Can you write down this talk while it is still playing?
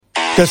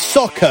The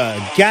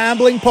Soccer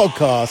Gambling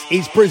Podcast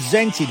is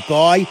presented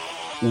by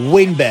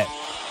WynnBET.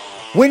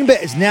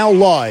 WynnBET is now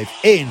live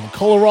in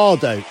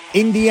Colorado,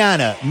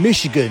 Indiana,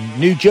 Michigan,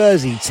 New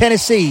Jersey,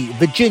 Tennessee,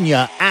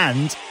 Virginia,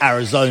 and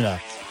Arizona.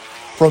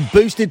 From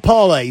boosted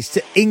parlays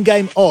to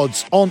in-game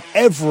odds on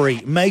every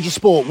major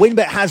sport,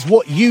 WynnBET has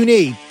what you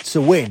need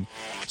to win.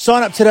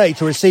 Sign up today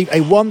to receive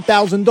a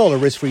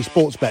 $1,000 risk-free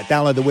sports bet.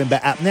 Download the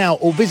WynnBET app now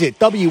or visit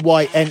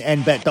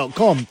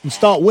wynnbet.com and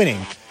start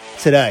winning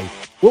today.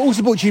 We're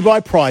also brought to you by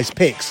Prize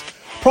Picks.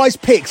 Prize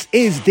Picks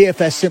is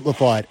DFS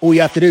simplified. All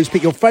you have to do is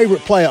pick your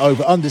favourite player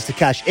over unders to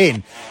cash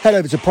in. Head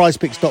over to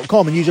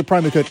prizepicks.com and use a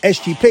promo code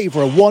SGP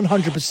for a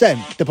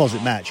 100%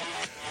 deposit match.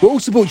 We're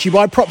also brought to you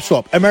by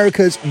PropSwap,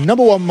 America's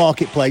 #1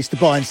 marketplace to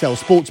buy and sell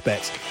sports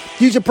bets.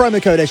 Use a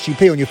promo code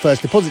SGP on your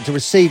first deposit to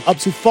receive up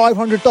to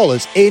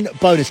 $500 in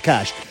bonus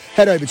cash.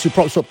 Head over to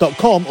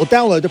PropSwap.com or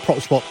download the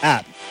PropSwap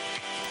app.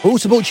 We're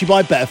also brought to you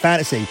by Better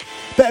Fantasy.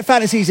 Better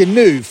Fantasy is a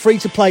new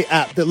free-to-play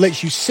app that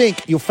lets you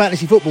sync your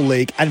fantasy football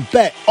league and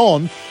bet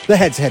on the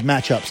head-to-head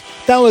matchups.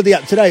 Download the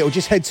app today or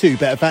just head to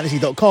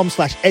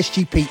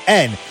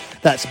betterfantasy.com/SGPN.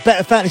 That's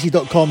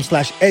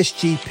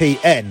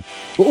betterfantasy.com/SGPN.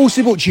 We're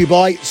also brought to you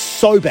by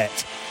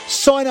SoBet.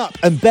 Sign up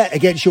and bet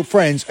against your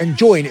friends and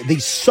join the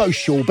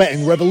social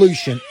betting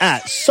revolution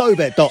at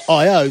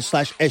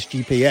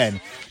SoBet.io/SGPN.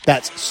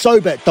 That's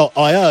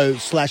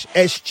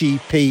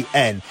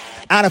SoBet.io/SGPN.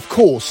 And of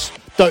course,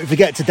 don't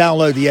forget to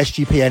download the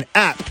SGPN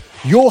app,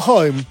 your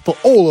home for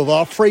all of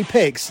our free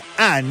picks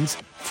and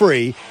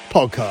free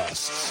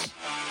podcasts.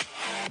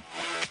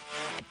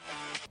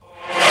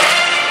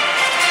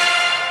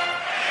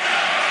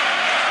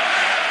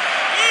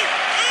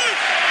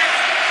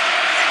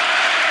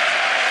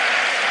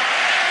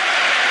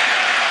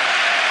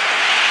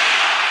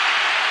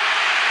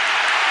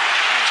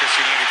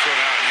 Manchester United caught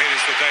out, and here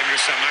is the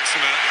dangerous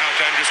Saint-Maximin. How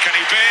dangerous can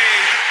he be?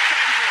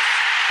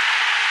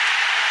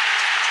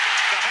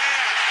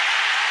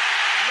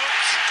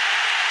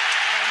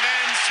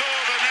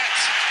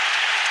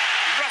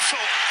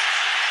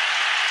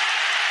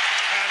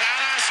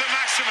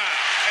 Saint-Maximin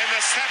in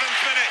the 7th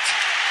minute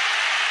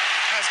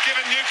has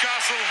given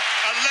Newcastle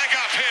a leg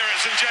up here at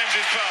St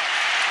James's Park.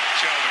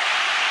 Shelby.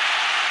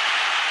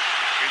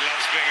 He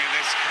loves being in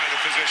this kind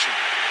of position.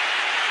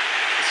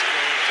 He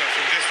scored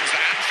from distance at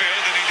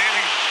Anfield and he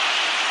nearly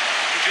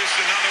produced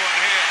another one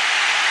here.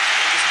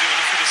 He doesn't do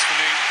enough of this for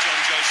me,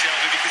 John Joe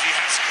Shelby, because he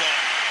has got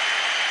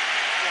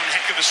one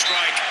heck of a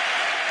strike.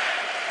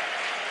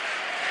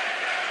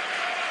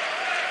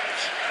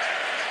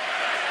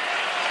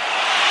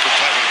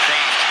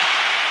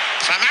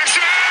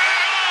 Saint-Maximin!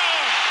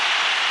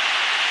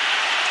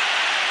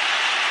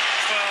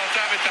 Well,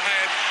 David De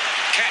Gea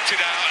kept it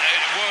out.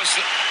 It was,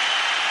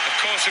 of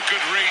course, a good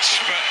reach,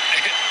 but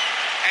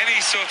any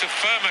sort of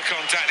firmer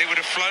contact, it would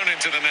have flown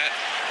into the net.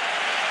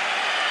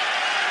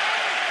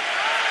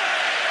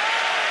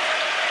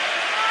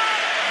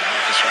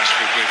 Marcus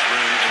Rashford with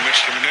room in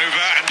which to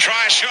manoeuvre and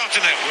try a shot,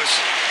 and it was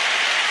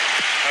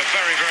a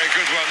very, very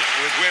good one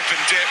with whip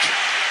and dip.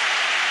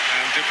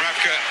 And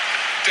Dubravka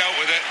dealt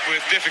with it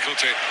with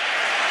difficulty.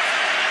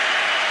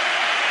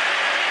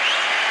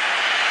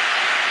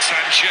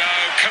 Sancho,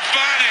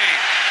 Cavani.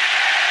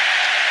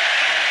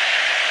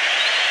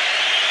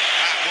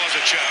 That was a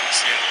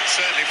chance,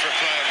 certainly for a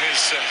player of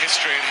his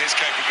history and his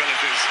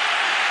capabilities.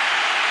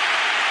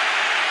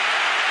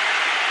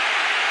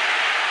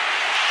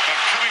 But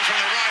coming from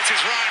the right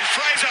is Ryan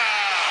Fraser.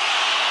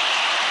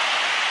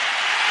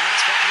 And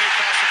that's what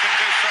Newcastle can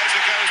do.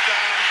 Fraser goes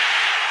down.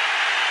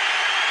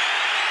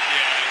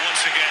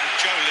 Once again,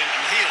 Joe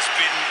Linton, he has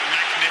been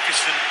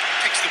magnificent.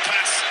 Picks the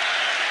pass.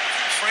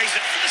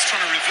 Fraser, I think he's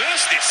trying to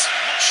reverse this.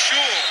 I'm not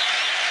sure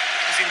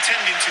he's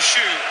intending to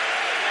shoot.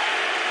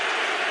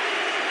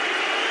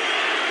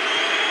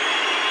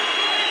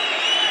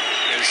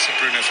 Here's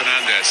Bruno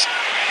Fernandes.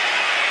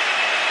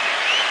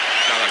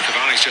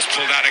 Cavani's just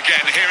pulled out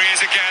again. Here he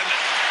is again.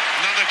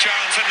 Another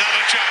chance,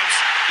 another chance.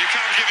 You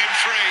can't give him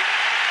free.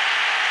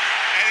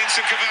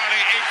 Edinson Cavani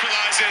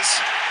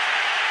equalises.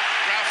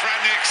 Ralph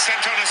Rangnick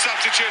sent on a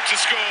substitute to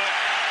score.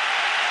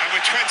 And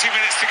with 20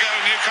 minutes to go,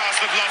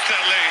 Newcastle have lost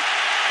their lead.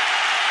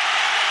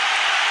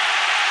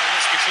 Well,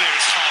 let's be clear,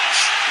 it's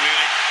harsh,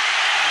 really.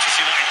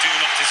 Manchester United do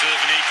not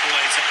deserve an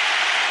equaliser.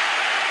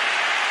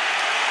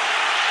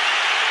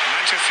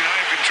 Manchester United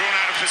have been drawn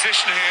out of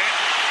position here.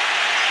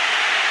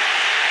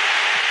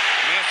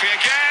 Murphy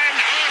again.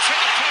 Oh, it's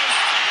at the post.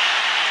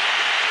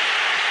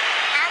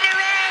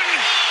 Almiron!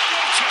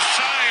 What a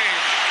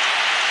save!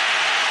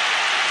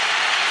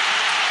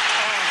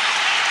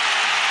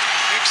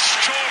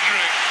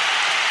 Extraordinary.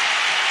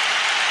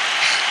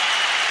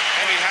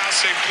 Eddie Howe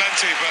seen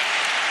plenty, but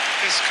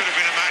this could have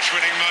been a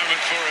match-winning moment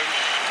for him.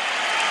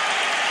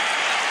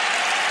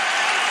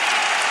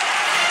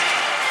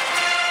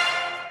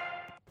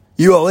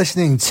 You are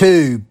listening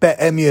to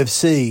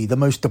BetMUFC, the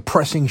most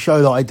depressing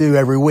show that I do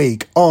every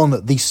week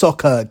on the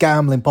Soccer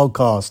Gambling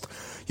Podcast.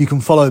 you can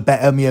follow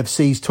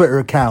BetMUFC's Twitter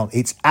account.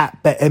 It's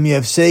at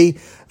BetMUFC.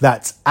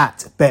 That's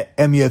at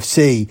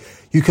BetMUFC.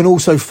 You can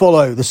also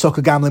follow the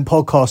Soccer Gambling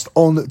Podcast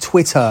on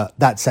Twitter.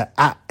 That's at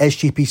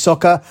SGP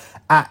Soccer,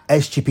 at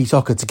SGP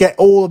Soccer. To get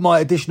all of my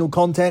additional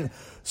content,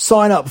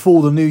 sign up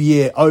for the new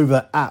year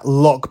over at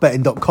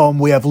lockbetting.com.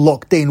 We have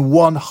locked in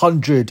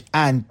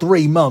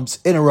 103 months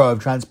in a row of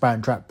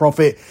transparent track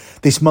profit.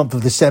 This month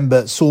of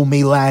December saw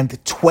me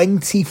land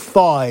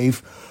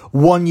 25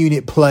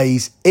 one-unit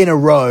plays in a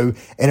row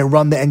in a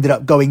run that ended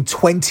up going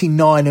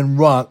 29 and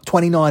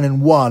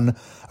 1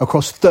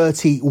 across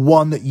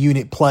 31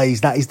 unit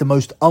plays. That is the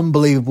most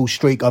unbelievable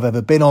streak I've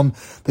ever been on.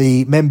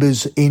 The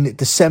members in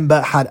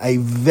December had a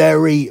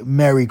very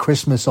Merry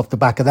Christmas off the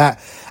back of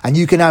that. And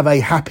you can have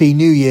a Happy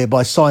New Year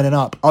by signing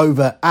up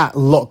over at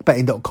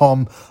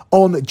lockbetting.com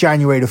on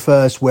January the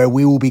 1st, where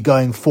we will be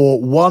going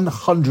for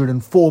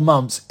 104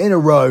 months in a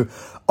row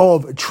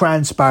of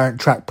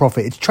transparent track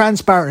profit. It's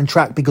transparent and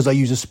track because I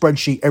use a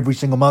spreadsheet every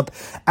single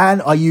month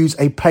and I use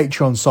a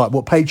Patreon site.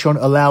 What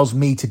Patreon allows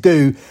me to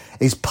do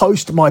is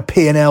post my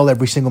P&L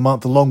every single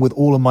month along with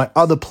all of my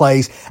other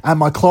plays, and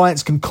my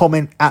clients can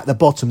comment at the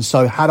bottom.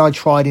 So had I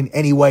tried in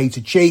any way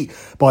to cheat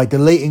by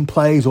deleting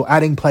plays or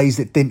adding plays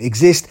that didn't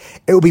exist,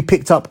 it will be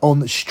picked up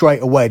on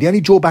straight away. The only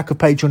drawback of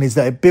Patreon is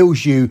that it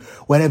bills you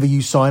whenever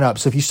you sign up.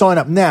 So if you sign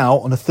up now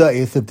on the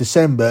 30th of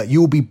December, you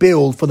will be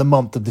billed for the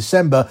month of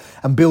December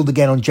and billed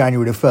again on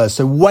January the 1st.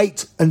 So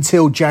wait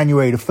until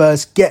January the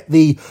 1st. Get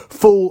the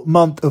full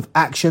month of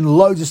action.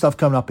 Loads of stuff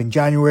coming up in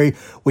January.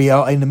 We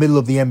are in the middle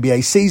of the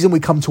NBA season. We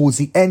come towards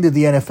the end of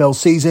the NFL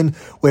season.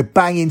 We're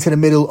bang into the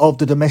middle of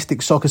the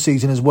domestic soccer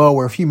season as well.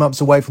 We're a few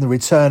months away from the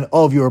return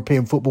of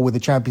European football with the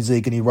Champions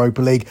League and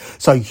Europa League.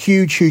 So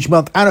huge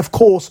month. And of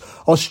course,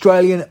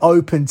 Australian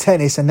Open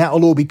tennis. And that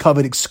will all be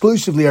covered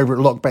exclusively over at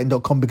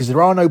lockbetting.com because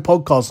there are no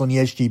podcasts on the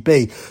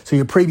SGP. So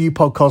your preview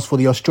podcast for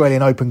the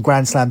Australian Open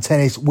Grand Slam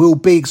tennis will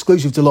be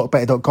exclusive to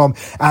lockbetting.com,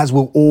 as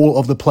will all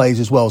of the plays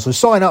as well. So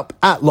sign up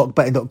at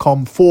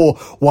lockbetting.com for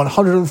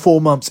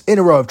 104 months in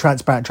a row of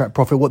transparent track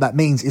profit. What that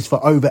means is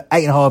for over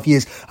 8.5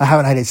 years, I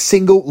haven't had a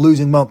single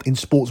losing month in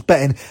sports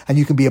betting, and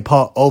you can be a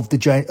part of the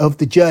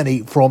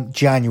journey from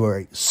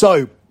January.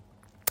 So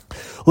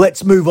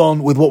let's move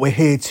on with what we're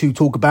here to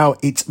talk about.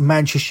 It's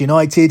Manchester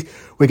United.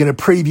 We're going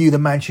to preview the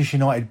Manchester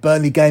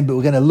United-Burnley game, but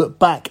we're going to look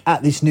back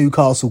at this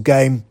Newcastle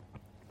game.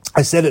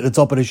 I said at the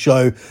top of the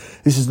show,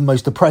 this is the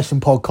most depressing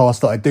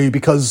podcast that I do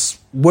because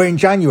we're in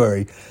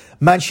January.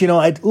 Manchester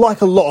United,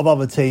 like a lot of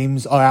other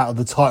teams, are out of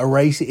the title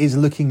race. It is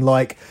looking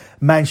like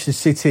Manchester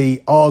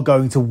City are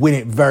going to win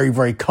it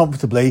very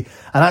comfortably.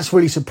 And that's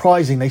really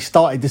surprising. They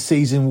started the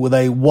season with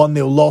a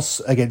 1-0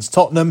 loss against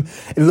Tottenham.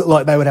 It looked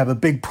like they would have a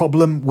big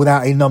problem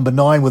without a number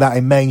 9, without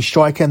a main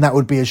striker, and that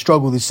would be a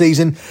struggle this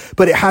season.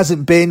 But it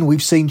hasn't been.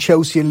 We've seen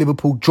Chelsea and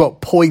Liverpool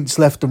drop points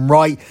left and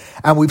right,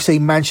 and we've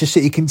seen Manchester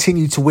City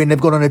continue to win.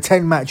 They've gone on a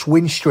 10-match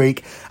win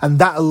streak, and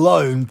that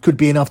alone could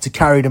be enough to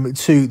carry them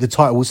to the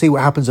title. We'll see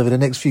what happens over the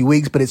next few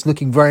weeks, but it's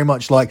looking very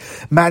much like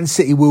Man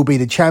City will be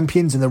the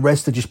champions and the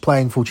rest are just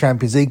playing for Champions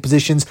League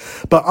positions.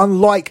 But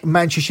unlike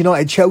Manchester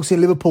United, Chelsea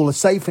and Liverpool are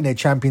safe in their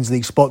Champions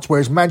League spots,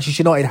 whereas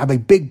Manchester United have a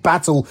big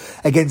battle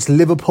against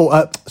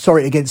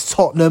against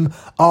Tottenham,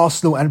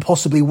 Arsenal and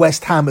possibly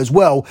West Ham as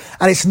well.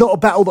 And it's not a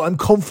battle that I'm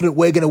confident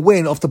we're going to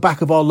win off the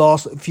back of our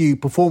last few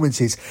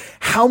performances.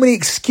 How many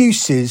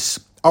excuses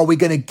are we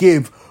going to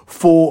give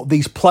for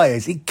these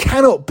players? It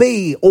cannot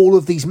be all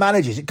of these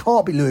managers. It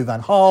can't be Louis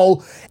van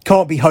Gaal. It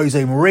can't be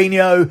Jose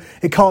Mourinho.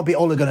 It can't be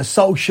Ole Gunnar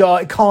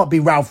Solskjaer. It can't be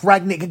Ralf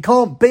Rangnick. It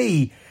can't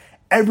be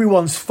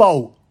everyone's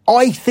fault.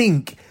 I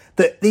think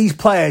that these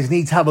players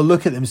need to have a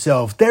look at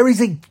themselves. There is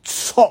a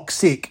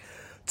toxic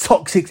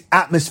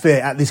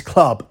atmosphere at this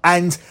club,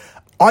 and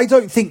I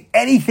don't think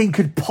anything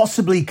could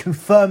possibly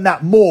confirm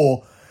that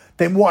more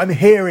than what I'm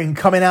hearing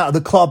coming out of the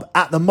club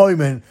at the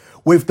moment,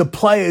 with the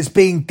players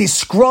being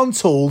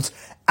disgruntled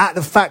at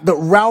the fact that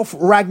Ralf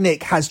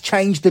Rangnick has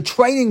changed the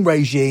training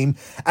regime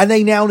and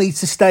they now need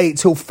to stay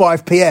till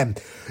 5 p.m.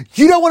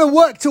 You don't want to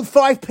work till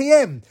 5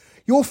 p.m.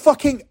 You're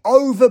fucking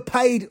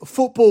overpaid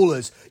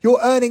footballers. You're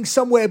earning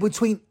somewhere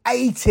between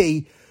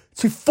 80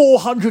 to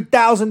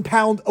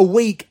 £400,000 a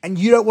week, and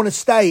you don't want to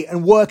stay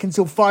and work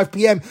until 5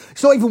 p.m.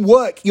 It's not even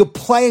work. You're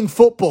playing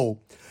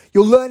football.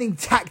 You're learning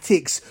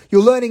tactics.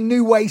 You're learning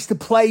new ways to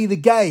play the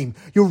game.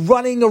 You're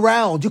running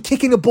around. You're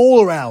kicking the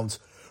ball around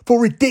for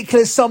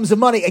ridiculous sums of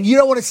money, and you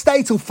don't want to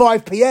stay till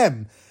 5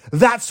 p.m.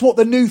 That's what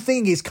the new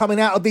thing is coming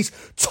out of this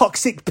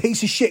toxic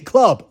piece of shit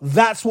club.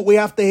 That's what we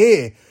have to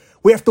hear.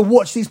 We have to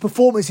watch these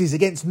performances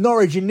against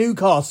Norwich and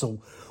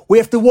Newcastle. We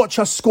have to watch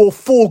us score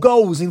 4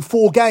 goals in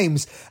 4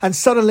 games, and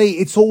suddenly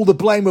it's all the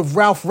blame of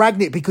Ralf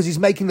Rangnick because he's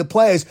making the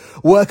players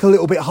work a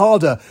little bit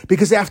harder,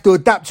 because they have to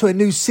adapt to a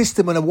new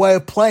system and a way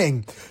of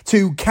playing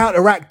to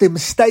counteract the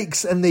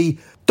mistakes and the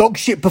dog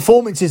shit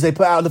performances they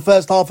put out in the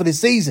first half of the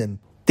season.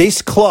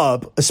 This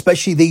club,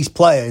 especially these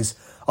players,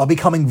 are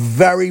becoming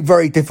very,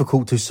 very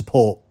difficult to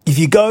support. If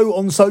you go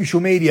on social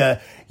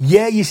media,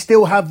 yeah, you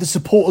still have the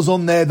supporters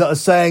on there that are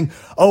saying,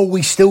 oh,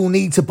 we still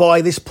need to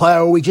buy this player,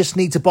 or we just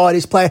need to buy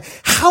this player.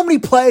 How many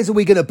players are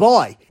we going to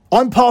buy?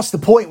 I'm past the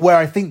point where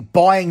I think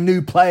buying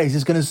new players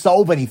is going to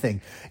solve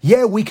anything.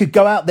 Yeah, we could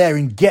go out there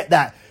and get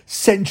that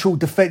central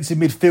defensive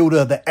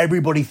midfielder that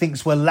everybody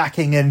thinks we're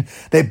lacking, and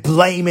they're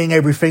blaming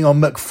everything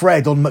on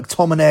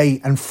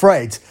McTominay and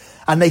Fred.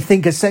 And they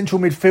think a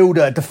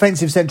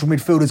defensive central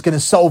midfielder is going to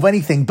solve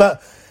anything.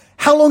 But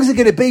how long is it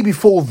going to be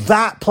before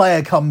that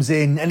player comes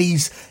in and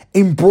he's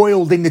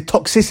embroiled in the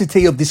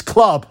toxicity of this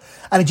club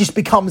and it just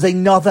becomes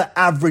another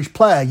average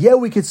player? Yeah,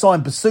 we could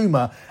sign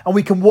Basuma and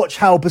we can watch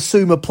how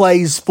Basuma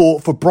plays for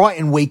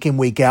Brighton week in,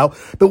 week out.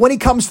 But when he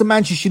comes to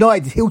Manchester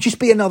United, he'll just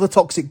be another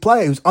toxic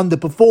player who's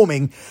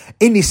underperforming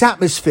in this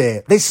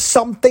atmosphere. There's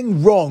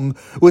something wrong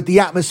with the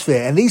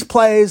atmosphere. And these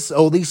players,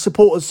 or these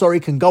supporters,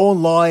 can go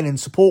online and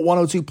support one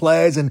or two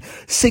players and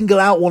single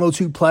out one or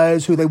two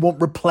players who they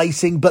want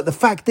replacing. But the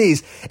fact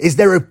is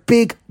there are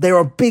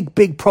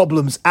big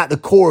problems at the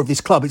core of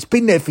this club. It's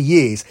been there for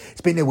years.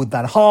 It's been there with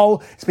Van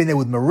Gaal. It's been there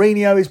with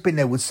Mourinho. It's been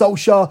there with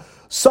Solskjaer.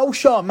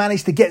 Solskjaer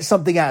managed to get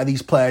something out of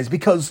these players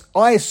because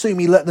I assume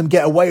he let them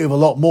get away with a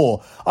lot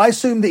more. I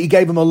assume that he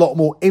gave them a lot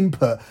more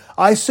input.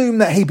 I assume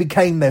that he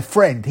became their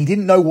friend. He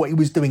didn't know what he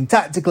was doing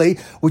tactically,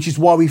 which is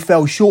why we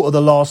fell short of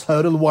the last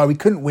hurdle and why we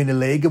couldn't win a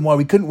league and why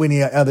we couldn't win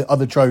the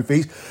other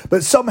trophies.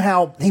 But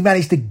somehow he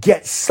managed to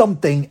get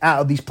something out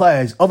of these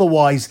players.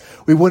 Otherwise,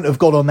 we wouldn't have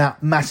got on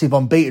that massive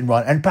unbeaten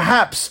run. And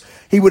perhaps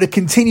he would have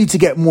continued to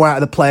get more out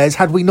of the players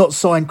had we not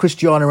signed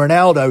Cristiano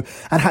Ronaldo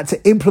and had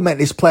to implement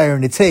this player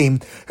in the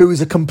team who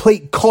is a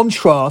complete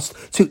contrast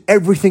to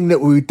everything that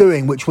we were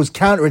doing, which was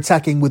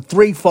counter-attacking with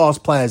three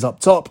fast players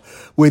up top,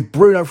 with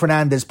Bruno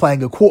Fernandes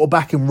playing a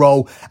quarterbacking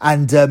role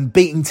and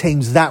beating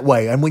teams that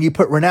way. And when you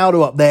put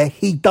Ronaldo up there,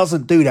 he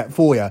doesn't do that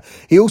for you.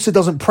 He also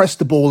doesn't press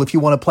the ball if you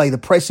want to play the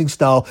pressing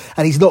style,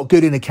 and he's not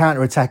good in a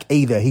counter-attack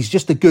either. He's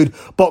just a good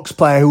box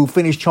player who will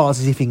finish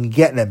chances if he can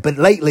get them. But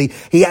lately,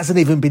 he hasn't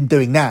even been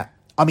doing that.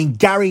 I mean,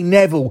 Gary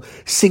Neville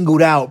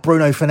singled out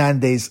Bruno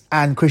Fernandes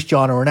and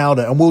Cristiano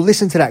Ronaldo, and we'll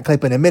listen to that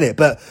clip in a minute.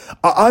 But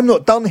I'm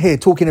not done here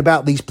talking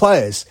about these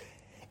players.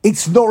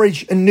 It's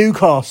Norwich and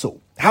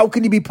Newcastle. How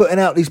can you be putting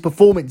out these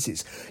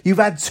performances? You've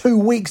had 2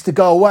 weeks to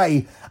go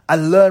away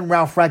and learn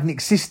Ralf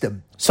Rangnick's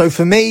system. So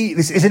for me,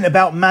 this isn't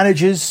about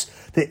managers.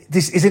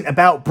 This isn't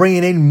about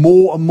bringing in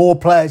more and more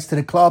players to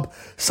the club.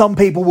 Some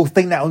people will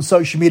think that on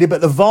social media,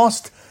 but the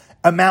vast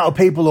amount of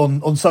people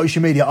on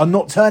social media are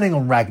not turning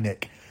on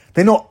Rangnick.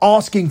 They're not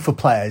asking for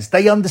players.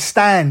 They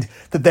understand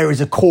that there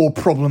is a core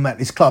problem at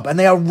this club, and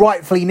they are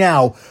rightfully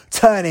now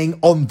turning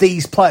on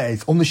these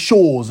players, on the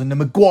Shaws and the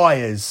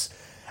Maguires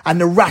and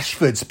the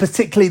Rashfords,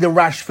 particularly the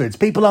Rashfords.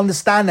 People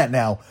understand that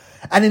now.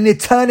 And then they're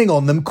turning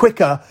on them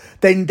quicker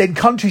than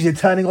countries are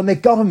turning on their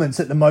governments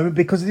at the moment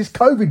because of this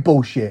COVID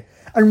bullshit.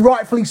 And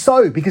rightfully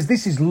so, because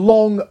this is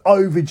long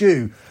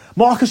overdue.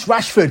 Marcus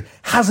Rashford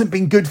hasn't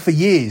been good for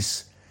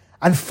years.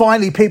 And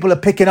finally, people are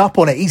picking up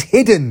on it. He's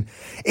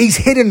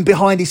hidden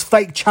behind his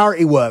fake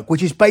charity work,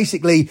 which is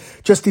basically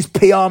just his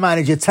PR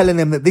manager telling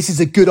them that this is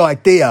a good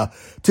idea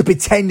to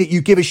pretend that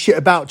you give a shit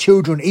about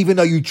children, even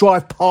though you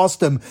drive past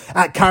them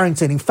at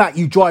Carrington. In fact,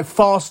 you drive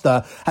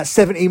faster at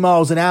 70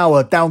 miles an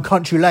hour down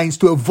country lanes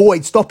to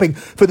avoid stopping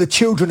for the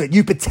children that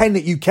you pretend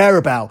that you care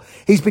about.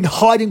 He's been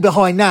hiding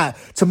behind that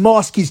to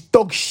mask his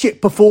dog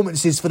shit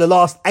performances for the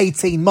last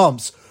 18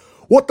 months.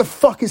 What the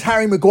fuck has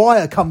Harry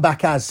Maguire come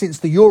back as since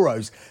the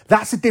Euros?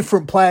 That's a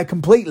different player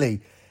completely.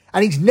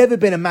 And he's never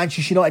been a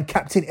Manchester United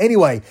captain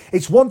anyway.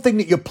 It's one thing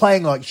that you're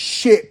playing like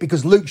shit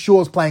because Luke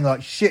Shaw's playing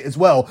like shit as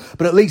well.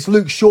 But at least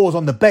Luke Shaw's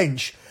on the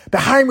bench.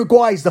 But Harry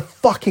Maguire's the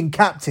fucking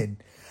captain.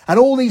 And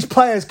all these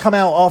players come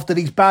out after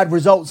these bad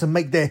results and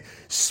make their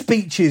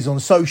speeches on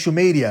social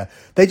media.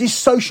 They're just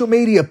social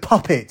media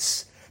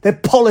puppets. They're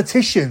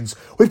politicians.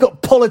 We've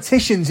got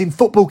politicians in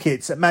football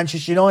kits at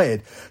Manchester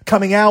United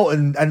coming out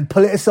and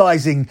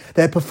politicising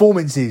their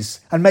performances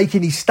and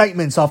making these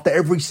statements after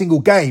every single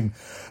game.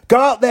 Go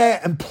out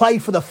there and play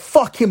for the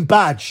fucking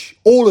badge,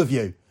 all of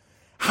you.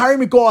 Harry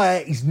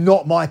Maguire is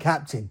not my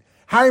captain.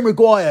 Harry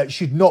Maguire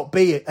should not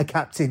be a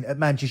captain at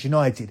Manchester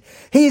United.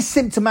 He is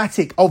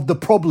symptomatic of the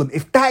problem.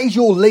 If that is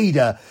your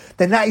leader,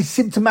 then that is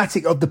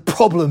symptomatic of the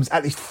problems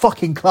at this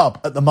fucking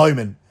club at the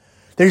moment.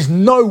 There's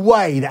no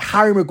way that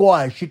Harry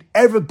Maguire should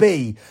ever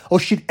be or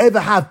should ever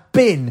have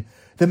been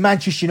the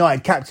Manchester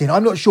United captain.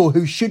 I'm not sure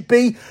who should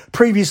be.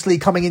 Previously,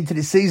 coming into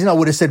this season, I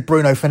would have said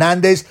Bruno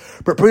Fernandes.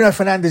 But Bruno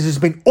Fernandes has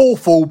been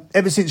awful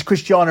ever since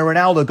Cristiano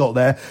Ronaldo got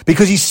there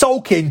because he's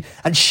sulking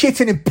and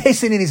shitting and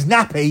pissing in his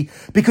nappy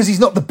because he's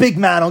not the big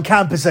man on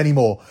campus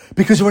anymore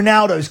because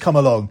Ronaldo's come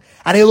along.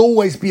 And he'll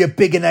always be a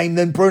bigger name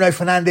than Bruno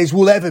Fernandes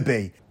will ever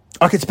be.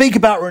 I could speak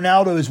about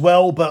Ronaldo as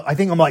well, but I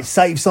think I might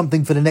save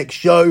something for the next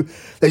show.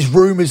 There's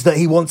rumours that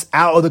he wants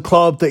out of the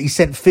club, that he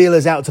sent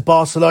feelers out to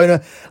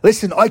Barcelona.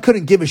 Listen, I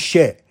couldn't give a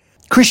shit.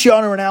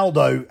 Cristiano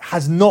Ronaldo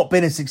has not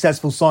been a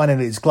successful signing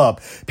at his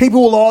club.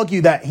 People will argue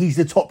that he's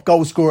the top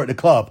goal scorer at the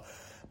club.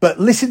 But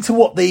listen to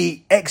what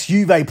the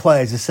ex-Juve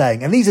players are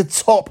saying. And these are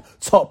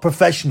top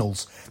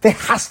professionals. There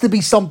has to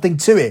be something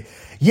to it.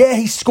 Yeah,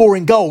 he's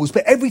scoring goals,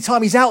 but every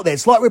time he's out there,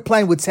 it's like we're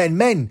playing with 10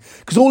 men.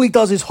 Because all he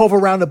does is hover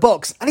around the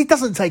box, and he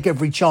doesn't take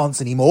every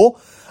chance anymore.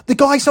 The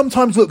guy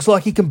sometimes looks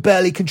like he can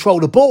barely control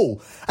the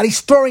ball. And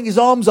he's throwing his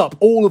arms up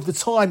all of the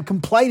time,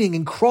 complaining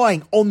and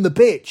crying on the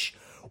pitch.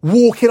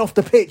 Walking off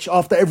the pitch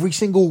after every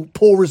single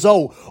poor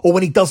result, or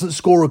when he doesn't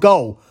score a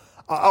goal.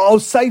 I'll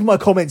save my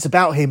comments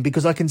about him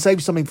because I can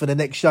save something for the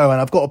next show, and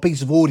I've got a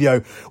piece of audio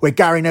where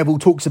Gary Neville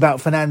talks about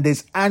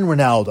Fernandes and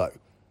Ronaldo.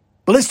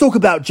 But let's talk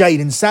about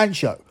Jadon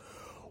Sancho.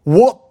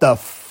 What the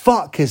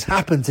fuck has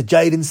happened to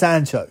Jadon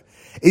Sancho?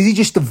 Is he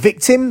just a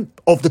victim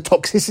of the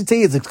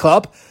toxicity of the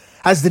club?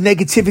 Has the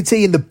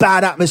negativity and the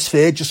bad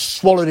atmosphere just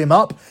swallowed him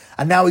up,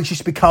 and now he's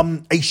just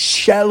become a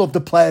shell of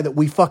the player that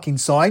we fucking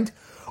signed?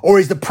 Or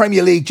is the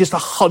Premier League just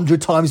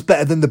 100 times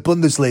better than the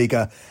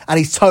Bundesliga and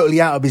he's totally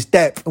out of his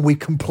depth and we've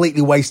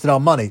completely wasted our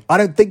money? I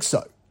don't think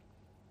so.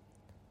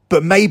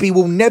 But maybe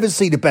we'll never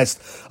see the best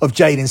of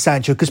Jadon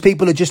Sancho because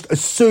people are just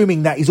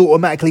assuming that he's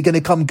automatically going to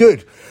come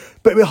good.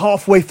 But we're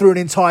halfway through an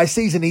entire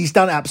season and he's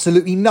done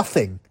absolutely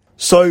nothing.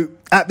 So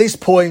at this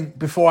point,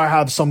 before I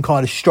have some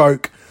kind of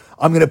stroke,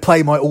 I'm going to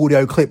play my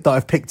audio clip that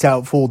I've picked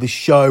out for this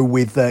show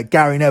with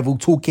Gary Neville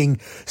talking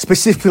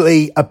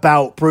specifically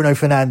about Bruno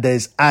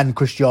Fernandes and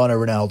Cristiano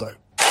Ronaldo.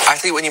 I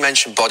think when you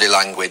mentioned body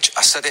language,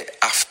 I said it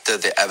after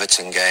the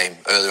Everton game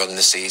earlier on in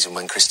the season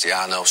when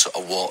Cristiano sort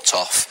of walked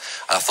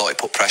off and I thought he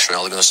put pressure on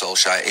Ole Gunnar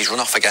Solskjaer. He's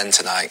run off again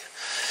tonight.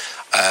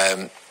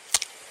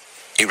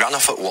 He ran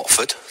off at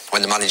Watford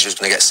when the manager was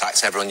going to get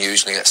sacked. Everyone knew he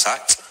was going to get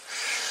sacked.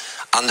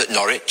 And at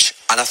Norwich.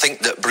 And I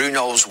think that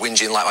Bruno's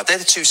whinging like that. They're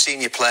the two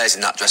senior players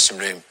in that dressing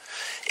room.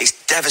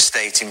 It's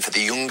devastating for the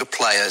younger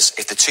players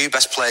if the two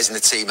best players in the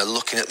team are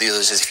looking at the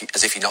others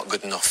as if you're not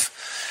good enough.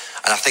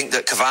 And I think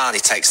that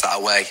Cavani takes that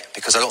away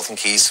because I don't think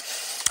he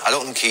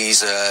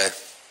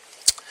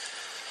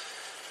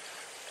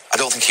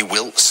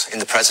wilts in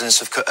the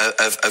presence of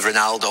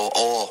Ronaldo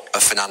or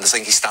of Fernandes. I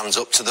think he stands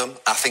up to them.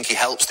 I think he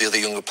helps the other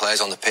younger players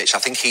on the pitch. I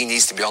think he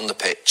needs to be on the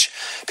pitch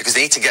because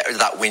they need to get rid of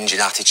that whinging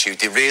attitude.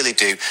 They really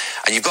do.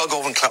 And you've got to go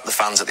over and clap the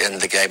fans at the end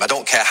of the game. I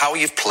don't care how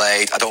you've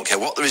played. I don't care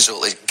what the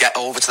result is. Get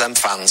over to them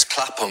fans,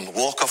 clap them,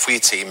 walk off with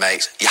your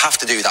teammates. You have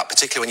to do that,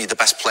 particularly when you're the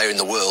best player in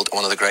the world and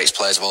one of the greatest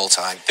players of all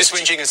time. This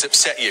whinging has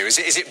upset you. Is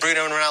it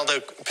Bruno and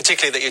Ronaldo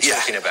particularly that you're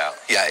talking about?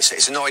 Yeah,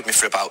 it's annoyed me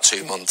for about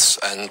 2 months.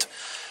 And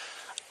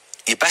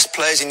your best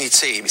players in your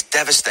team, it's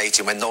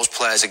devastating when those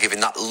players are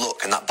giving that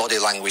look and that body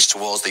language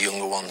towards the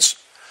younger ones.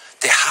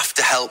 They have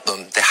to help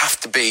them. They have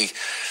to be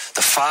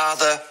the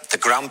father, the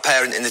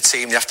grandparent in the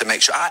team. They have to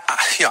make sure.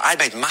 I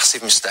made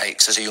massive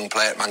mistakes as a young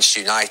player at Manchester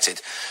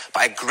United,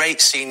 but I had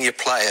great senior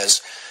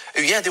players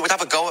who, they would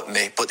have a go at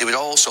me, but they would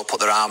also put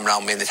their arm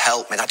around me and they'd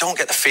help me. And I don't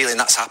get the feeling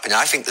that's happening.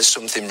 I think there's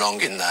something wrong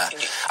in there.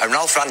 And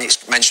Ralph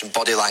Rangnick's mentioned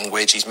body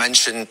language. He's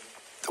mentioned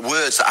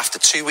words that after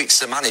 2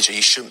 weeks as a manager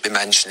you shouldn't be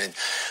mentioning.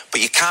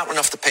 But you can't run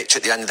off the pitch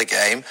at the end of the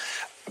game.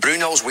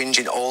 Bruno's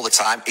whinging all the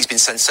time. He's been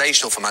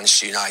sensational for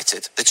Manchester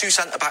United. The two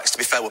centre-backs, to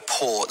be fair, were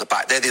poor at the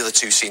back. They're the other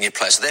two senior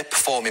players, so they're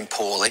performing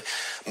poorly.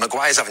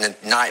 Maguire's having a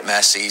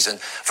nightmare season.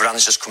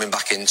 Varane's just coming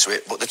back into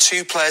it. But the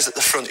two players at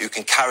the front who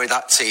can carry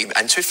that team,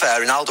 and to be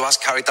fair, Ronaldo has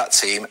carried that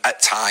team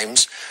at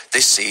times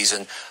this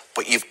season,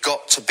 but you've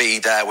got to be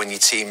there when your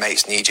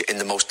teammates need you in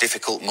the most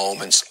difficult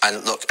moments.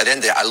 And look, at the end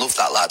of the day, I love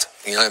that lad.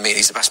 You know what I mean?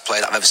 He's the best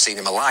player that I've ever seen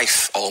in my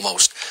life,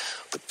 almost.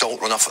 But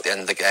don't run off at the end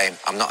of the game.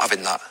 I'm not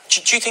having that.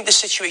 Do you think the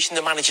situation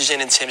the manager's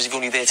in terms of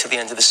only there till the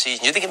end of the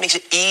season, do you think it makes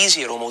it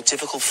easier or more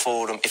difficult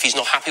for him if he's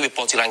not happy with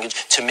body language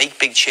to make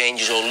big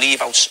changes or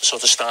leave out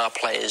sort of star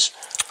players?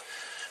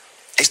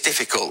 It's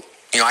difficult.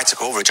 I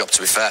took over a job,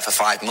 to be fair, for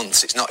 5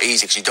 months. It's not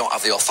easy because you don't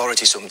have the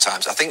authority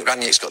sometimes. I think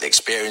Rangnick's got the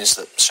experience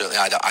that certainly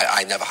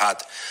I never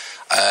had.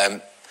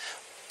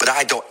 But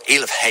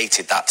he'll have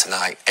hated that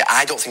tonight.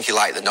 I don't think he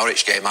liked the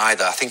Norwich game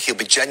either. I think he'll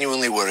be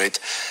genuinely worried.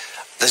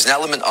 There's an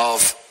element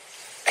of,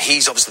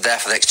 he's obviously there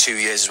for the next 2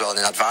 years as well in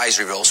an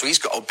advisory role, so he's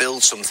got to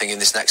build something in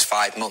this next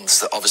 5 months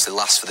that obviously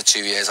lasts for the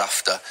 2 years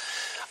after.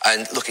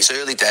 And look, it's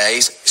early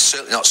days. It's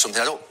certainly not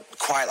something I don't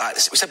quite like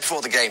this. We said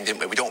before the game,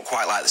 didn't we? We don't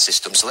quite like the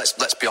system, so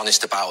let's be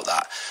honest about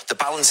that. The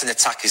balance in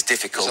attack is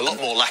difficult. There's a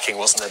lot more lacking,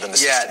 wasn't there, than the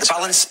system? Yeah, the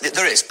balance,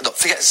 there is. Look,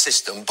 forget the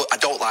system, but I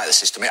don't like the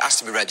system. It has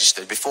to be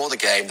registered. Before the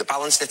game, the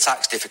balance in attack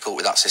is difficult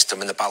with that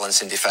system, and the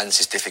balance in defence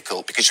is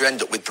difficult because you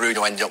end up with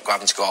Bruno ending up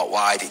having to go out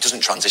wide. It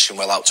doesn't transition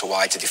well out to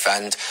wide to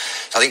defend.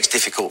 So I think it's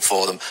difficult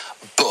for them.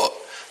 But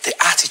the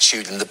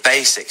attitude and the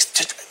basics,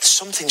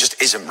 something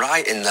just isn't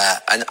right in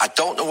there. And I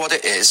don't know what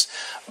it is,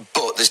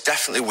 but there's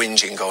definitely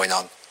whinging going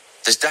on.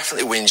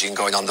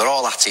 They're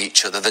all at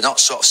each other. They're not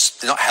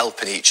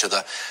helping each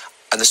other.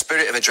 And the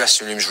spirit of a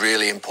dressing room is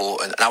really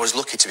important. And I was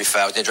lucky, to be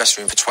fair. I was in a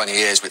dressing room for 20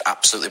 years with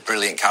absolutely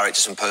brilliant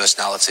characters and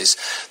personalities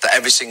that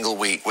every single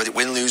week, whether it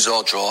win, lose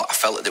or draw, I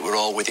felt that they were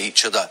all with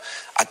each other.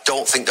 I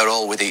don't think they're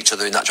all with each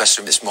other in that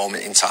dressing room at this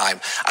moment in time.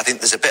 I think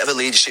there's a bit of a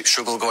leadership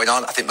struggle going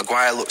on. I think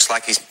Maguire looks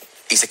like he's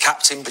He's the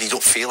captain, but he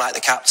don't feel like the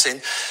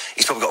captain.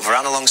 He's probably got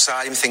Varane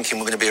alongside him thinking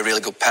we're going to be a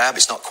really good pair, but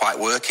it's not quite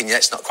working yet.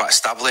 It's not quite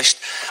established.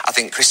 I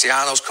think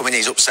Cristiano's coming in.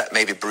 He's upset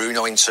maybe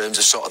Bruno in terms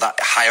of sort of that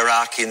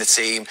hierarchy in the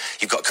team.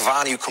 You've got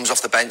Cavani who comes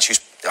off the bench, who's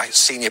a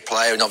senior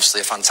player and obviously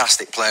a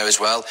fantastic player as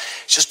well.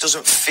 It just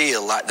doesn't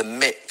feel like the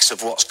mix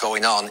of what's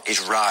going on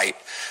is right.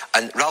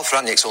 And Ralf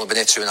Rangnick's only been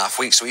here 2.5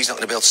 weeks, so he's not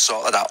going to be able to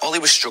sort that out. Ollie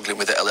was struggling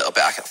with it a little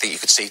bit, I think you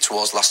could see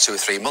towards the last 2 or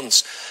 3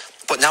 months.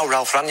 But now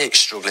Ralf Rangnick's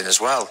struggling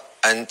as well.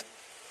 And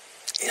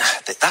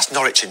that's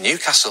Norwich and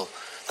Newcastle.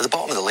 They're the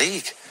bottom of the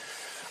league.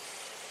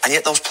 And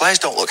yet those players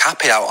don't look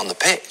happy out on the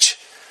pitch.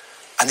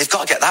 And they've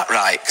got to get that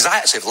right. Because I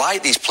actually have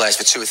liked these players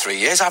for 2 or 3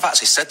 years. I've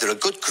actually said they're a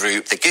good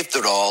group. They give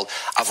their all.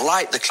 I've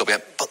liked the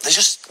club. But they're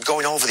just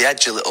going over the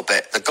edge a little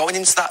bit. They're going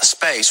into that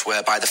space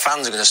whereby the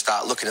fans are going to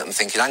start looking at them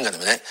thinking, hang on a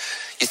minute,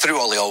 you threw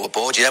Ollie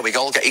overboard. Yeah,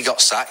 he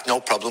got sacked. No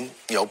problem.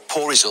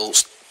 Poor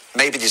results.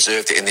 Maybe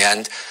deserved it in the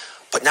end.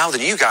 But now the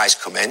new guys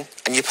come in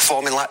and you're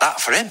performing like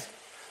that for him.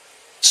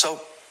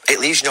 So it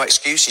leaves you no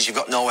excuses. You've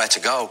got nowhere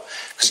to go.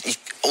 Because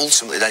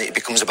ultimately then it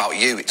becomes about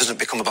you. It doesn't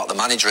become about the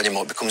manager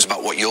anymore. It becomes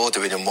about what you're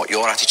doing and what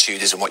your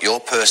attitude is and what your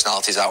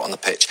personality is out on the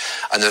pitch.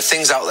 And there are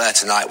things out there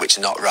tonight which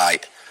are not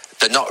right.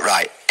 They're not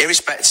right.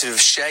 Irrespective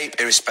of shape,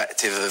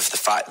 irrespective of the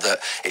fact that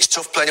it's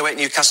tough playing away at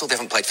Newcastle. They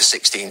haven't played for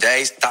 16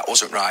 days. That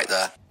wasn't right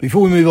there.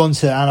 Before we move on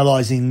to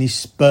analysing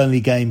this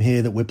Burnley game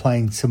here that we're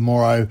playing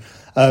tomorrow,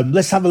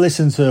 let's have a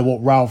listen to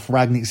what Ralf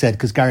Rangnick said,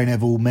 because Gary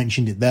Neville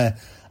mentioned it there.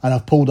 And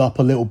I've pulled up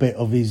a little bit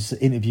of his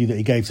interview that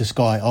he gave to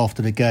Sky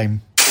after the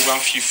game.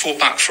 Ralf, you fought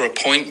back for a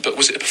point, but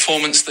was it a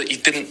performance that you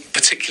didn't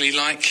particularly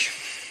like?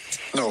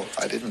 No,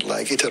 I didn't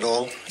like it at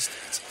all.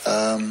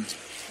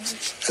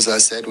 As I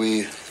said,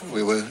 we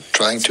were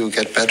trying to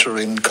get better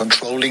in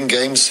controlling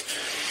games.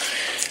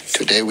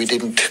 Today we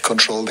didn't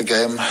control the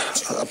game,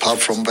 apart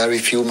from very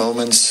few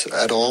moments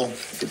at all.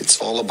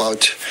 It's all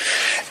about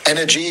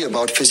energy,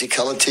 about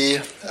physicality,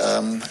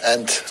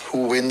 and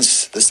who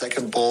wins the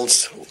second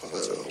balls.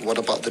 What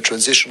about the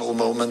transitional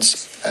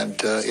moments?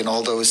 And in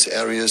all those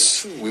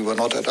areas, we were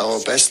not at our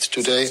best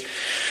today.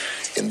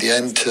 In the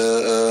end,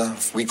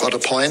 we got a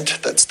point.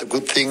 That's the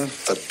good thing.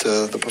 But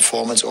the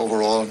performance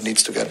overall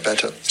needs to get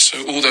better.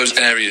 So all those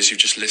areas you've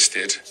just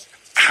listed,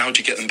 how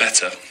do you get them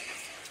better?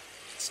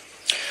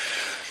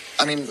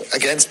 I mean,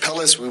 against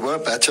Palace we were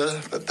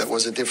better, but that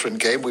was a different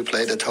game. We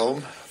played at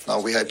home. Now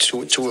we had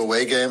two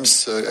away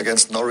games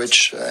against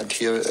Norwich and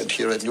here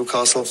at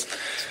Newcastle.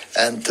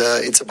 And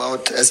it's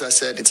about, as I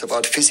said, it's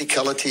about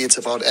physicality. It's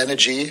about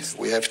energy.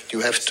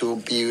 You have to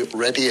be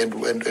ready and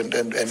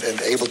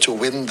able to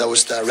win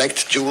those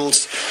direct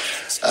duels.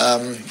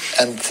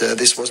 And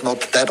this was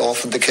not that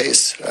often the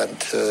case.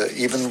 And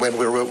even when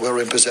we were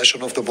in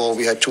possession of the ball,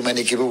 we had too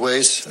many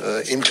giveaways,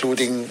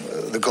 including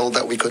the goal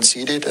that we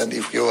conceded. And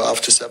if you're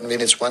after 7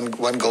 minutes,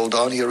 one goal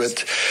down here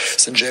at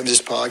St.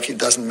 James's Park, it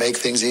doesn't make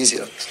things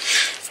easier.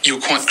 You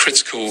were quite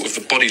critical of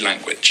the body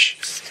language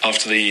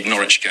after the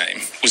Norwich game.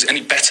 Was it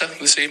any better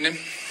this evening?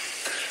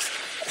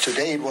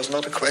 Today it was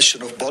not a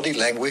question of body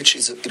language,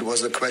 it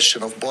was a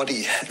question of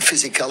body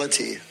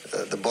physicality.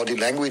 The body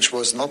language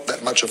was not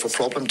that much of a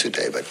problem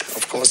today, but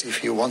of course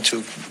if you want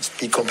to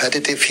be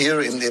competitive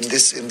here in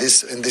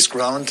this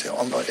ground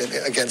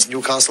against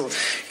Newcastle,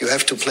 you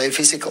have to play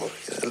physical.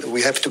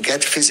 We have to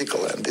get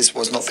physical, and this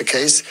was not the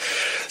case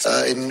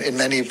in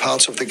many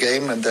parts of the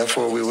game, and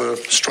therefore we were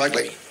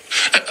struggling.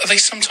 Are they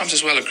sometimes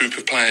as well a group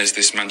of players,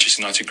 this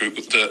Manchester United group,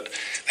 that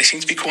they seem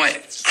to be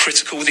quite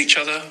critical with each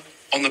other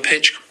on the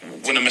pitch?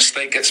 When a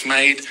mistake gets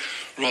made,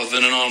 rather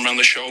than an arm around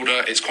the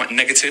shoulder, it's quite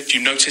negative. Do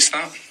you notice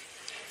that?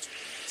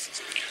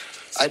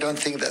 I don't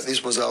think that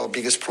this was our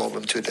biggest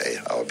problem today.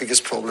 Our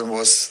biggest problem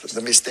was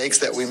the mistakes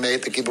that we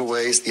made, the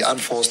giveaways, the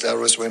unforced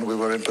errors when we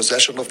were in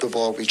possession of the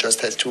ball. We just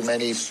had too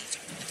many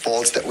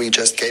balls that we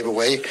just gave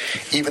away.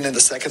 Even in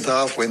the second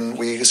half, when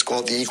we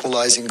scored the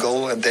equalizing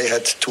goal and they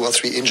had 2 or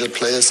 3 injured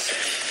players,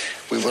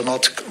 we were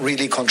not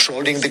really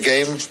controlling the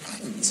game,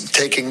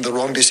 taking the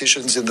wrong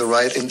decisions in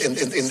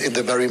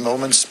the very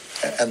moments,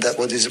 and that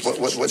what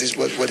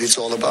it's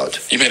all about.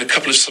 You made a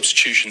couple of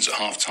substitutions at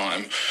half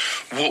time.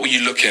 What were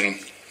you looking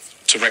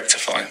to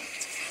rectify?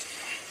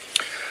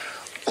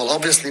 Well,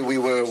 obviously we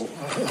were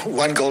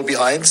 1 goal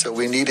behind, so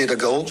we needed a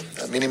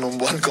minimum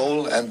 1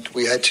 goal, and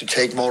we had to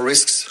take more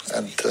risks,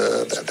 and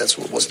that's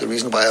what was the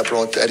reason why I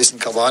brought Edison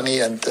Cavani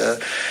and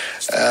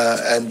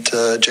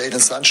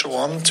Jadon Sancho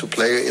on to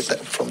play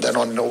from then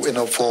on in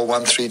a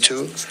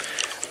 4-1-3-2.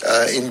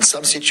 In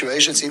some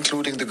situations,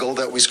 including the goal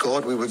that we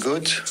scored, we were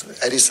good.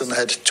 Edison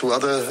had 2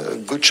 other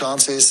good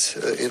chances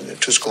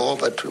to score,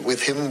 but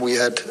with him we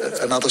had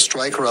another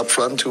striker up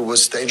front who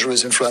was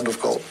dangerous in front of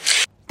goal.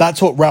 That's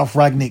what Ralf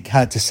Rangnick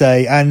had to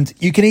say, and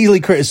you can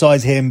easily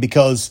criticise him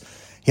because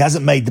He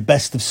hasn't made the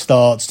best of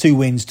starts, 2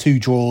 wins, 2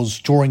 draws.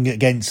 Drawing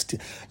against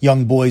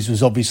Young Boys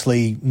was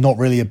obviously not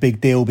really a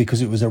big deal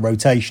because it was a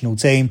rotational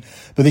team.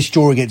 But this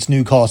draw against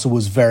Newcastle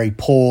was very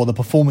poor. The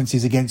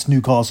performances against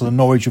Newcastle and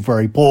Norwich were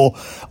very poor.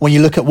 When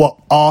you look at what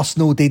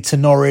Arsenal did to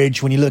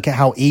Norwich, when you look at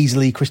how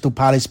easily Crystal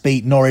Palace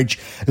beat Norwich,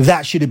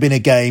 that should have been a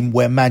game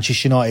where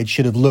Manchester United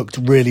should have looked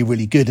really,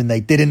 really good, and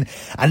they didn't.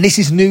 And this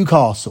is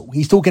Newcastle.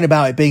 He's talking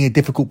about it being a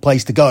difficult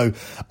place to go.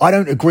 I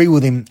don't agree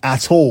with him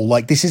at all.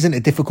 Like, this isn't a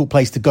difficult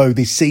place to go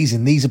this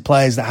season. These are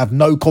players that have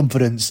no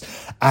confidence,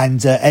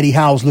 and Eddie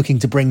Howe's looking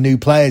to bring new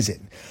players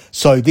in.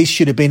 So this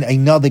should have been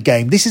another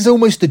game. This is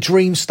almost a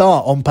dream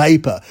start on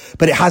paper,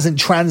 but it hasn't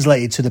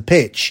translated to the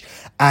pitch.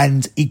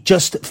 And it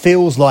just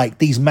feels like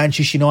these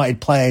Manchester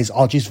United players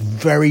are just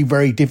very,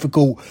 very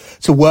difficult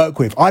to work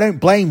with. I don't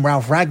blame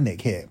Ralf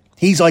Rangnick here.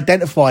 He's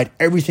identified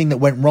everything that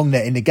went wrong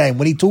there in the game.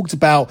 When he talked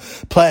about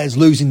players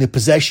losing the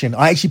possession,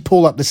 I actually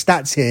pulled up the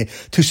stats here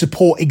to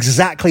support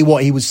exactly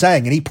what he was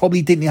saying. And he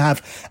probably didn't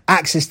have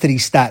access to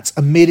these stats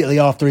immediately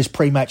after his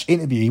pre-match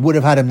interview. He would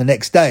have had them the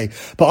next day.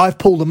 But I've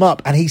pulled them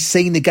up and he's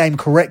seen the game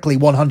correctly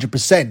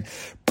 100%.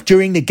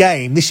 During the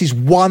game, this is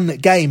one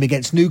game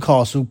against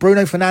Newcastle.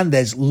 Bruno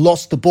Fernandes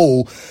lost the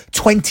ball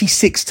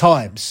 26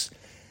 times.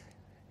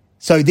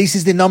 So this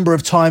is the number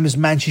of times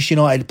Manchester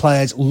United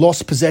players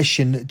lost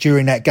possession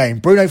during that game.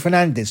 Bruno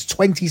Fernandes,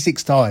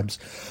 26 times.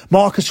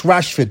 Marcus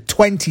Rashford,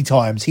 20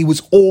 times. He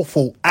was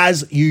awful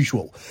as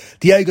usual.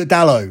 Diogo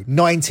Dalot,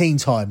 19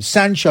 times.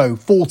 Sancho,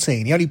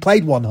 14. He only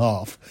played one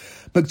half.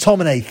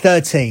 McTominay,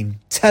 13.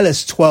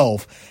 Telles,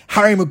 12.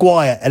 Harry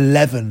Maguire,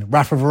 11.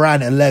 Rafa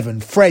Varane,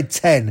 11. Fred,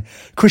 10.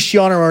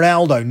 Cristiano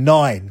Ronaldo,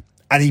 9.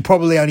 And he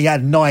probably only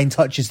had 9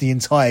 touches the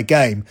entire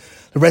game.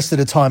 The rest of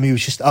the time, he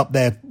was just up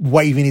there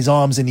waving his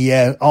arms in the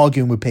air,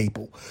 arguing with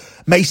people.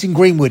 Mason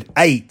Greenwood,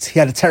 8. He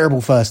had a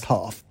terrible first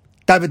half.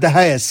 David De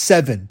Gea,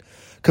 7.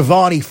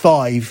 Cavani,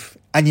 5.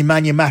 And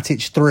Nemanja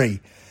Matic, 3.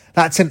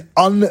 That's an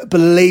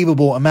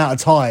unbelievable amount of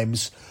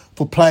times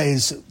for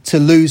players to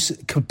lose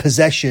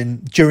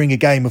possession during a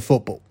game of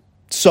football.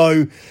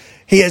 So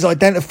he has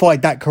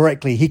identified that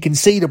correctly. He can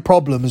see the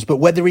problems, but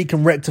whether he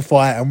can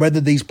rectify it and whether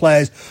these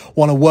players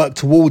want to work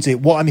towards it,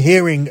 what I'm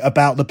hearing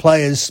about the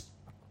players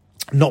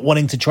not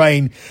wanting to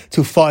train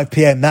till 5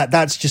 p.m.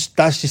 That's just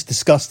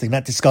disgusting.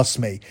 That disgusts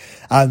me.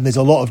 And there's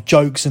a lot of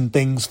jokes and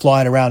things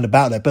flying around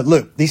about that. But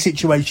look, this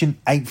situation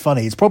ain't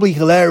funny. It's probably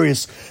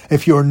hilarious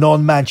if you're a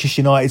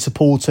non-Manchester United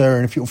supporter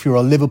and if you're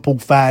a Liverpool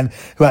fan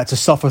who had to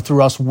suffer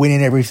through us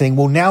winning everything.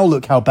 Well, now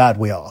look how bad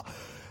we are.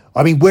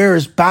 I mean, we're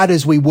as bad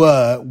as we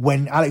were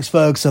when Alex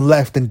Ferguson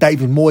left and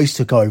David Moyes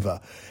took over.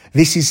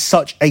 This is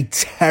such a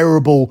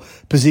terrible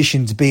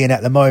position to be in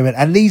at the moment.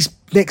 And these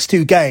next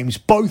 2 games,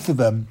 both of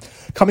them,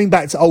 coming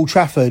back to Old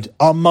Trafford,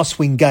 are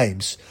must-win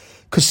games.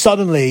 Because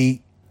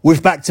suddenly,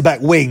 with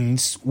back-to-back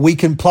wins, we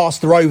can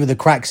plaster over the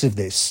cracks of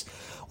this.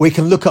 We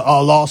can look at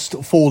our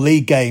last 4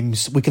 league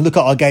games. We can look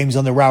at our games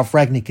under Ralf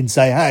Rangnick and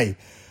say, hey,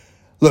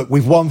 look,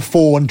 we've won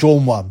 4 and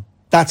drawn 1.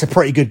 That's a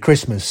pretty good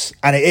Christmas.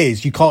 And it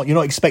is. You're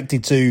not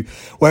expected to.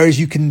 Whereas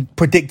you can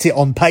predict it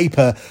on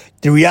paper.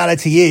 The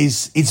reality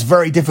is it's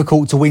very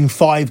difficult to win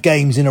 5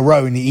 games in a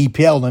row in the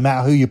EPL, no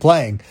matter who you're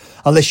playing,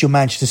 unless you're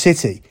Manchester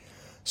City.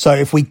 So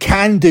if we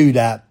can do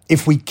that,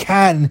 if we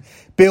can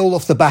build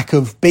off the back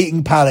of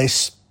beating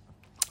Palace,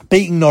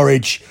 beating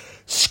Norwich,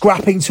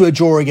 scrapping to a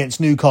draw against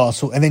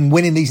Newcastle, and then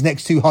winning these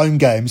next 2 home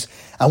games,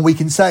 and we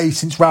can say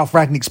since Ralf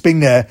Rangnick's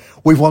been there,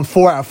 we've won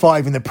 4 out of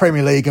 5 in the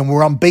Premier League and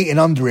we're unbeaten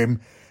under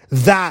him,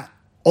 that,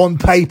 on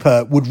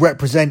paper, would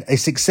represent a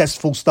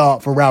successful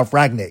start for Ralf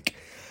Rangnick.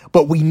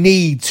 But we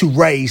need to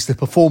raise the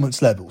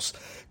performance levels.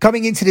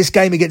 Coming into this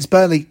game against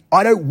Burnley,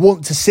 I don't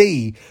want to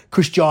see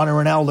Cristiano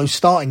Ronaldo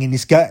starting in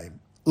this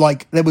game.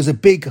 Like, there was a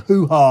big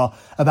hoo-ha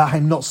about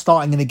him not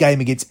starting in a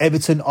game against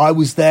Everton. I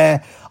was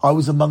there. I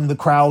was among the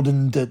crowd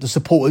and the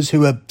supporters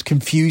who are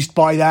confused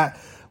by that.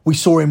 We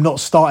saw him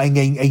not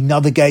starting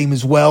another game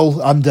as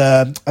well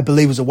under, I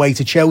believe it was away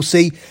to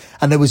Chelsea.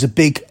 And there was a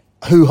big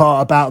hoo-ha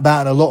about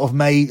that, and a lot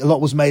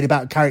was made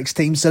about Carrick's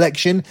team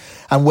selection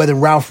and whether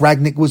Ralf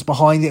Rangnick was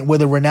behind it and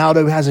whether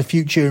Ronaldo has a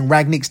future in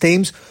Rangnick's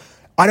teams.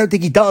 I don't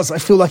think he does. I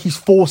feel like he's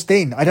forced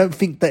in. I don't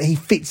think that he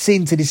fits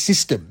into this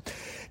system.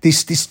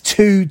 This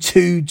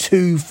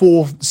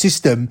 2-2-2-4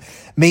 system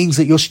means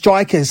that your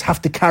strikers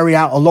have to carry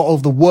out a lot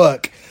of the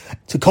work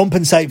to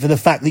compensate for the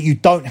fact that you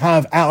don't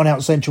have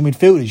out-and-out central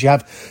midfielders. You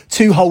have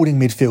 2 holding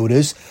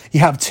midfielders.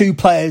 You have 2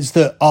 players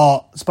that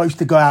are supposed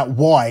to go out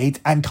wide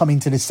and come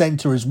into the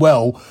centre as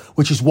well,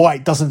 which is why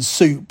it doesn't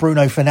suit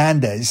Bruno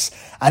Fernandes.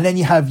 And then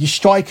you have your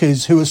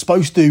strikers who are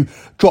supposed to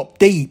drop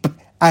deep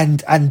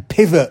and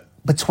pivot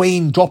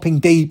between dropping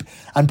deep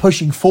and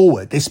pushing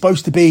forward. There's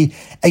supposed to be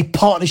a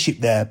partnership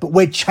there, but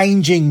we're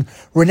changing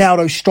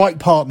Ronaldo's strike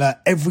partner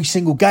every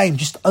single game.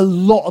 Just a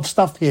lot of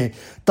stuff here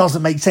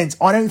doesn't make sense.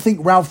 I don't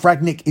think Ralf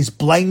Rangnick is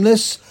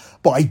blameless,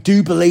 but I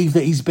do believe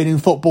that he's been in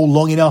football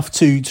long enough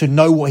to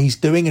know what he's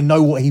doing and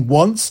know what he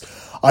wants.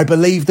 I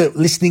believe that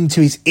listening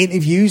to his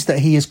interviews that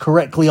he has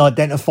correctly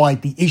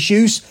identified the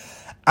issues.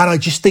 And I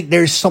just think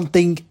there is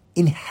something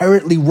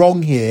inherently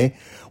wrong here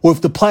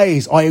with the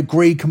players. I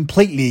agree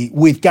completely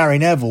with Gary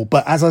Neville,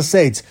 but as I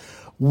said,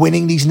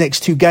 winning these next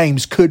 2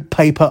 games could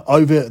paper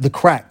over the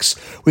cracks.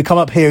 We come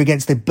up here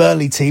against the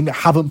Burnley team that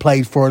haven't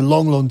played for a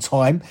long, long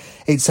time.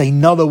 It's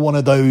another one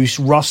of those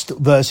rust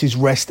versus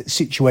rest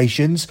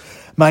situations.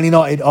 Man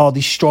United are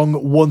the strong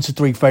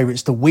 1-3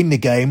 favourites to win the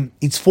game.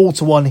 It's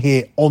 4-1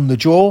 here on the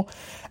draw,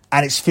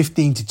 and it's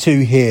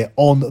 15-2 here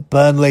on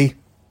Burnley.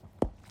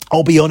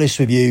 I'll be honest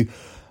with you,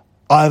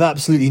 I have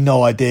absolutely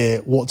no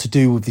idea what to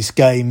do with this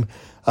game.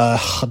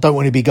 I don't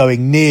want to be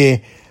going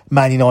near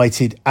Man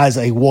United as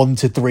a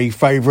 1-3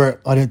 favourite.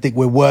 I don't think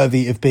we're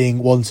worthy of being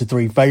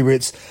 1-3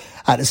 favourites.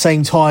 At the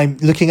same time,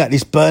 looking at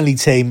this Burnley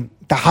team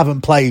that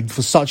haven't played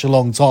for such a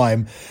long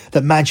time,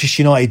 that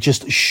Manchester United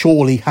just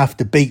surely have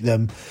to beat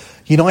them.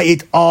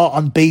 United are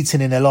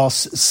unbeaten in their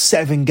last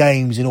 7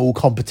 games in all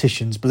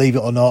competitions, believe it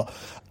or not.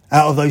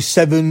 Out of those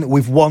 7,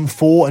 we've won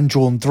 4 and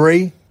drawn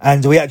 3.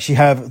 And we actually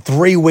have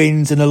 3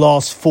 wins in the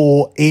last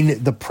 4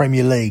 in the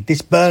Premier League.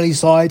 This Burnley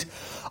side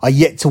are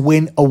yet to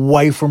win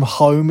away from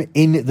home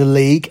in the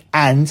league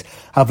and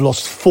have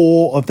lost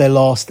 4 of their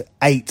last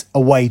 8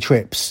 away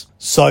trips.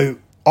 So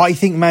I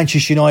think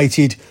Manchester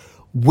United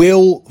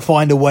will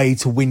find a way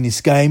to win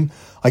this game.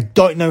 I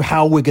don't know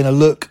how we're going to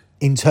look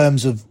in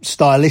terms of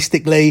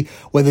stylistically,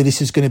 whether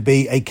this is going to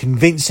be a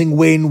convincing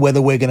win,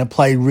 whether we're going to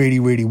play really,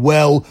 really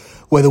well,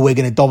 whether we're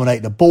going to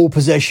dominate the ball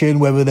possession,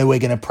 whether we're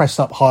going to press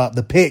up high up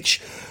the pitch,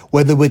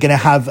 whether we're going to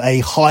have a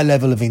high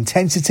level of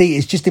intensity.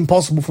 It's just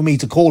impossible for me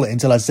to call it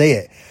until I see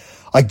it.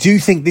 I do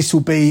think this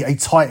will be a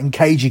tight and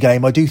cagey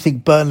game. I do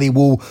think Burnley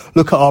will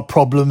look at our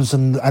problems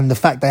and the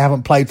fact they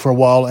haven't played for a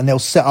while, and they'll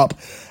set up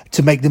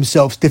to make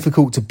themselves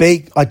difficult to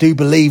beat. I do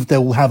believe they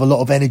will have a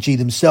lot of energy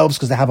themselves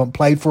because they haven't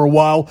played for a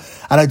while.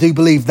 And I do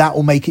believe that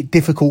will make it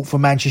difficult for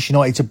Manchester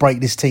United to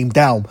break this team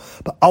down.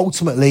 But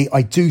ultimately,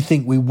 I do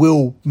think we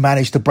will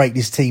manage to break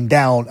this team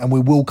down and we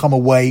will come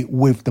away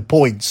with the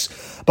points.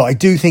 But I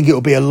do think it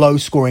will be a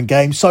low-scoring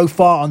game. So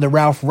far, under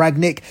Ralph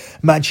Rangnick,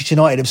 Manchester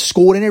United have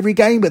scored in every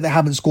game, but they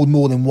haven't scored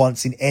more than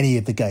once in any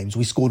of the games.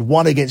 We scored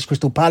 1 against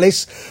Crystal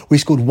Palace, we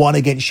scored 1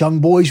 against Young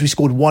Boys, we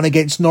scored 1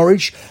 against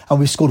Norwich, and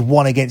we scored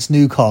 1 against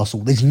Newcastle.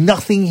 There's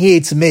nothing here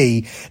to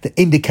me that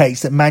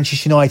indicates that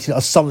Manchester United are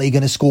suddenly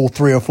going to score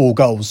 3 or 4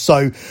 goals.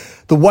 So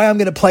the way I'm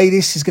going to play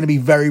this is going to be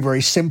very,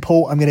 very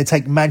simple. I'm going to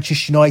take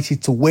Manchester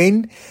United to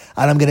win,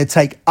 and I'm going to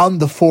take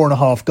under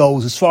 4.5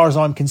 goals. As far as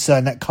I'm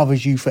concerned, that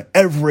covers you for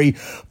every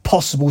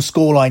possible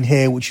scoreline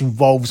here, which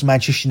involves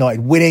Manchester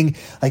United winning.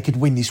 They could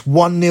win this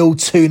 1-0,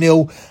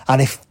 2-0,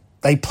 and if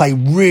they play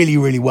really,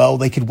 really well,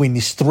 they could win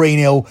this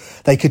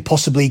 3-0. They could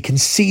possibly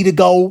concede a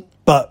goal,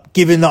 but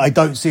given that I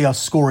don't see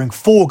us scoring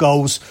 4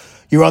 goals,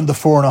 your under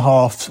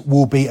 4.5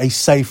 will be a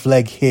safe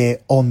leg here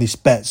on this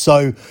bet.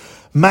 So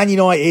Man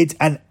United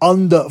and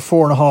under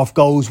 4.5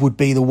 goals would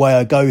be the way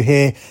I go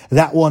here.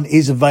 That one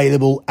is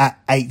available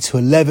at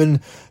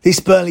 8-11. This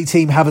Burnley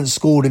team haven't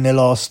scored in their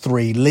last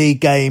 3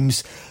 league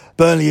games.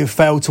 Burnley have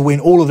failed to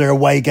win all of their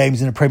away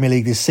games in the Premier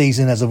League this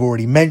season, as I've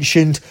already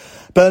mentioned.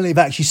 Burnley have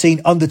actually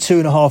seen under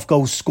 2.5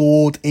 goals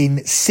scored in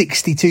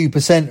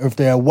 62% of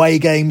their away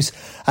games.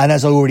 And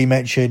as I already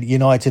mentioned,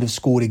 United have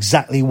scored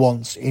exactly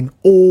once in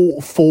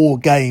all 4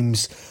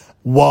 games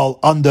while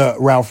under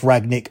Ralph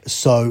Rangnick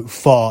so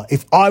far.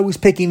 If I was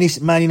picking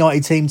this Man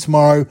United team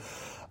tomorrow,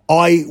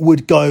 I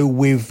would go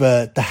with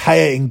De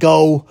Gea in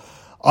goal.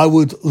 I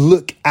would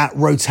look at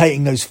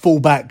rotating those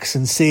fullbacks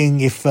and seeing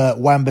if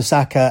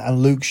Wan-Bissaka and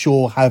Luke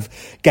Shaw have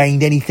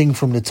gained anything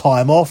from the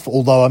time off.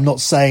 Although I'm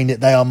not saying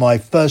that they are my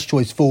first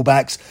choice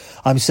fullbacks.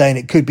 I'm saying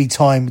it could be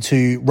time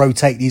to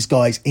rotate these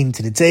guys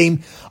into the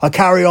team. I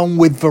carry on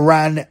with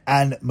Varane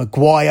and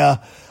Maguire.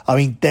 I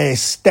mean,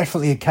 there's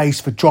definitely a case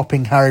for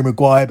dropping Harry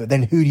Maguire, but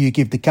then who do you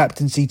give the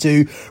captaincy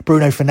to?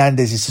 Bruno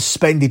Fernandes is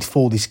suspended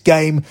for this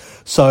game.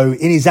 So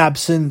in his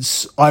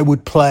absence, I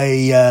would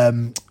play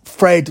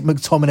Fred,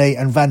 McTominay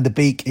and Van der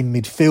Beek in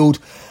midfield.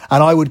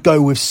 And I would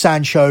go with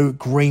Sancho,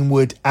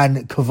 Greenwood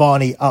and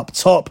Cavani up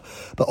top.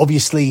 But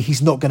obviously,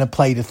 he's not going to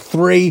play the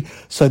 3.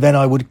 So then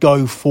I would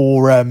go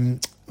for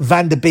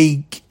Van der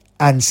Beek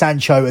and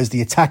Sancho as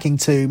the attacking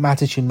 2,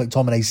 Matic and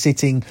McTominay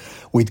sitting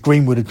with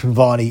Greenwood and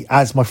Cavani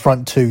as my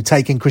front 2,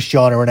 taking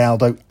Cristiano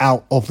Ronaldo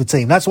out of the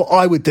team. That's what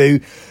I would do.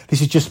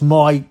 This is just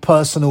my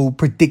personal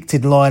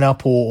predicted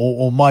lineup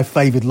or my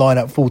favoured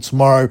lineup for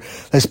tomorrow.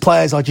 There's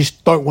players I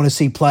just don't want to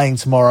see playing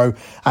tomorrow,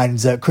 and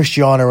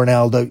Cristiano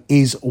Ronaldo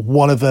is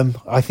one of them.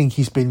 I think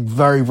he's been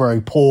very,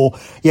 very poor.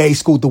 Yeah, he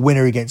scored the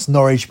winner against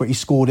Norwich, but he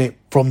scored it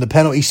from the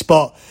penalty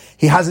spot.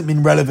 He hasn't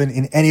been relevant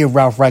in any of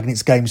Ralph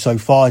Rangnick's games so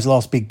far. His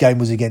last big game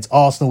was against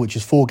Arsenal, which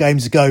was 4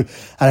 games ago, and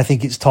I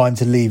think it's time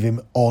to leave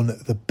him on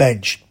the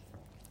bench.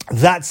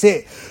 That's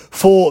it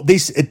for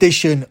this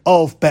edition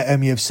of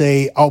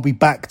BetMUFC. I'll be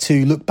back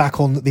to look back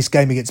on this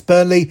game against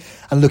Burnley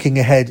and looking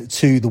ahead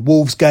to the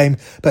Wolves game.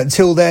 But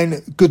until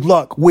then, good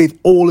luck with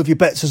all of your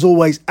bets as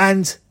always,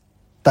 and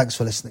thanks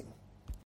for listening.